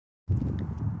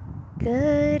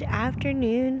Good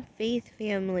afternoon, Faith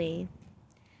family.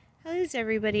 How is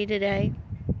everybody today?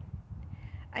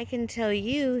 I can tell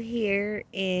you here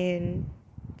in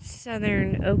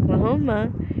southern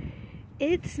Oklahoma,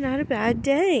 it's not a bad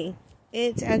day.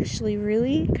 It's actually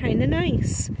really kind of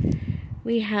nice.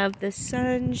 We have the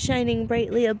sun shining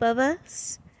brightly above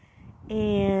us,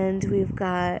 and we've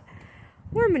got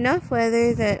warm enough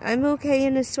weather that I'm okay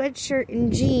in a sweatshirt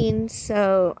and jeans,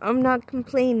 so I'm not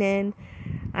complaining.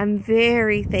 I'm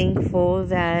very thankful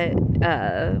that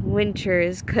winter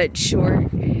is cut short.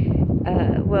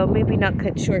 Well, maybe not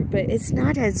cut short, but it's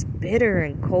not as bitter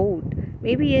and cold.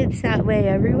 Maybe it's that way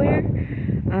everywhere.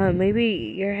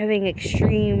 Maybe you're having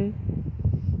extreme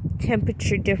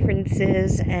temperature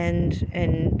differences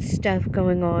and stuff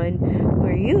going on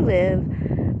where you live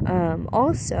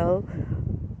also.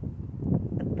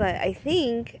 But I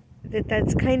think that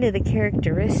that's kind of the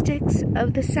characteristics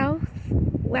of the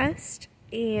Southwest.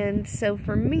 And so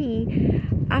for me,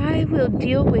 I will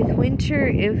deal with winter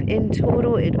if in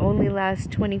total it only lasts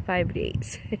 25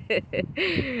 days.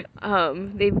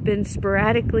 They've been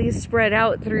sporadically spread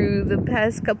out through the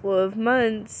past couple of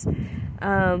months.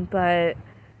 But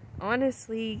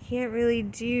honestly, you can't really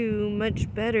do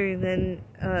much better than,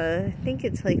 I think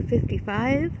it's like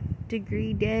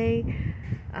 55-degree day,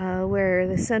 where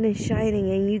the sun is shining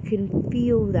and you can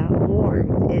feel that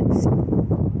warmth. It's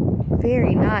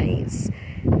very nice,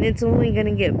 and it's only going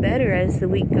to get better as the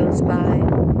week goes by.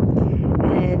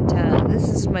 And this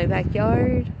is my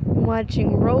backyard. I'm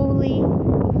watching Rolly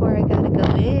before I gotta go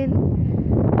in.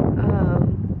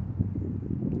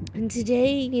 And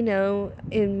today,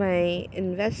 in my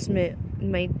investment,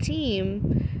 my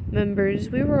team members,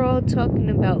 we were all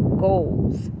talking about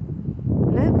goals.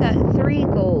 And I've got three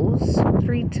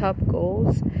top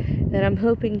goals that I'm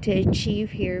hoping to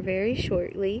achieve here very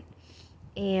shortly.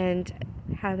 And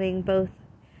having both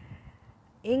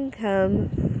income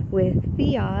with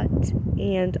fiat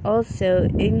and also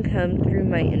income through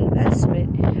my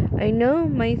investment. I know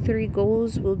my three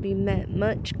goals will be met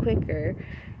much quicker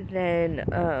than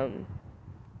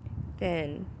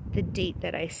the date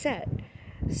that I set.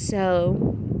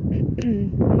 So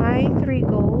my top three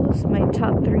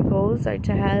goals are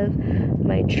to have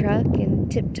my truck in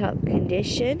tip-top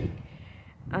condition,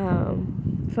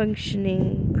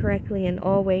 functioning correctly in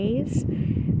all ways,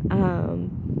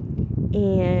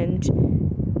 and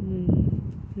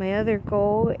my other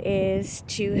goal is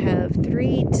to have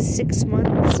 3 to 6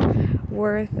 months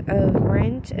worth of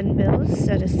rent and bills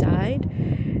set aside,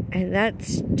 and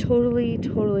that's totally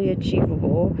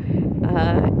achievable.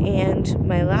 And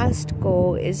my last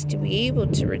goal is to be able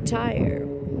to retire.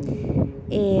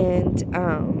 And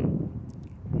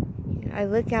I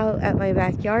look out at my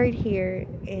backyard here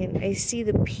and I see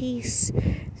the peace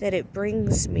that it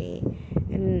brings me.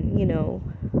 And,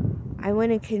 I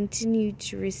want to continue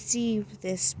to receive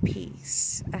this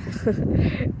peace.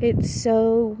 It's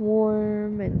so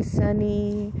warm and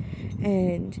sunny,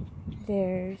 and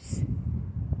there's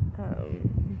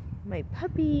my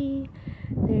puppy.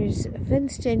 There's a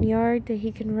fenced-in yard that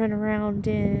he can run around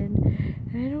in.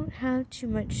 And I don't have too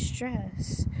much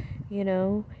stress,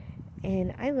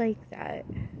 and I like that.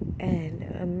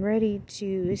 And I'm ready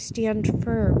to stand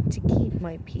firm to keep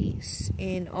my peace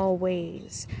in all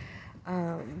ways.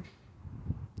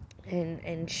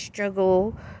 And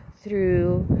struggle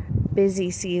through busy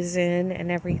season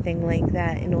and everything like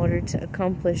that in order to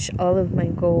accomplish all of my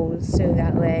goals, so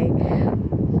that way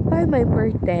by my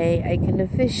birthday I can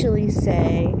officially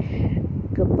say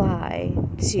goodbye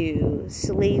to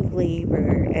slave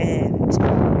labor and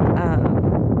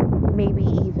maybe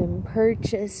even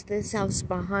purchase this house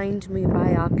behind me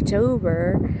by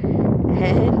October,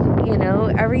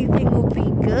 and everything will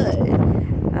be good.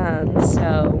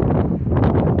 So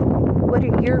what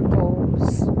are your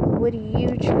goals? What are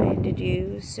you trying to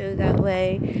do so that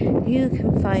way you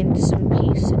can find some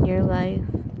peace in your life?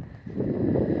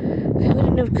 I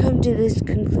wouldn't have come to this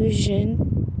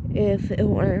conclusion if it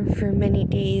weren't for many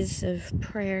days of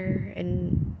prayer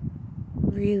and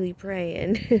really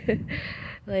praying.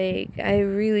 I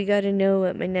really got to know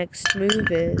what my next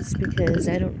move is, because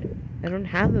I don't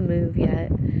have a move yet.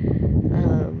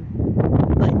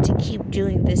 But to keep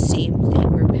doing the same thing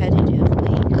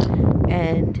repetitively,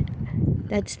 and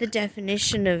that's the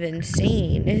definition of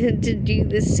insane, to do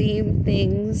the same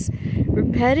things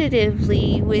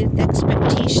repetitively with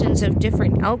expectations of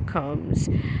different outcomes.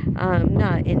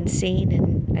 Not insane,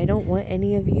 and I don't want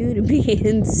any of you to be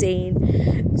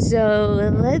insane. So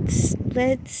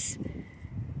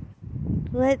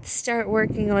let's start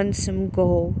working on some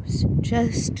goals.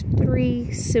 Just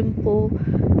 3 simple,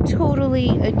 totally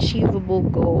achievable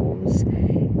goals.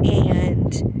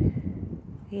 And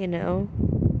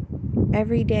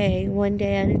every day, one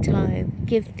day at a time.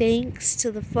 Give thanks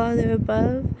to the Father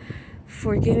above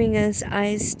for giving us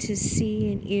eyes to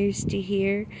see and ears to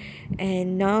hear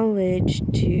and knowledge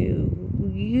to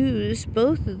use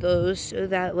both of those so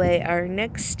that way our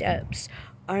next steps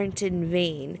aren't in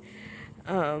vain.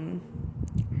 I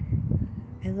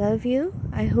love you.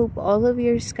 I hope all of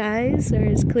your skies are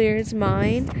as clear as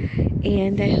mine,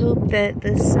 and I hope that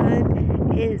the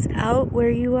sun is out where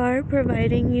you are,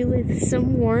 providing you with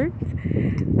some warmth.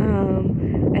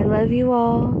 I love you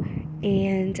all,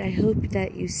 and I hope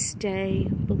that you stay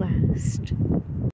blessed.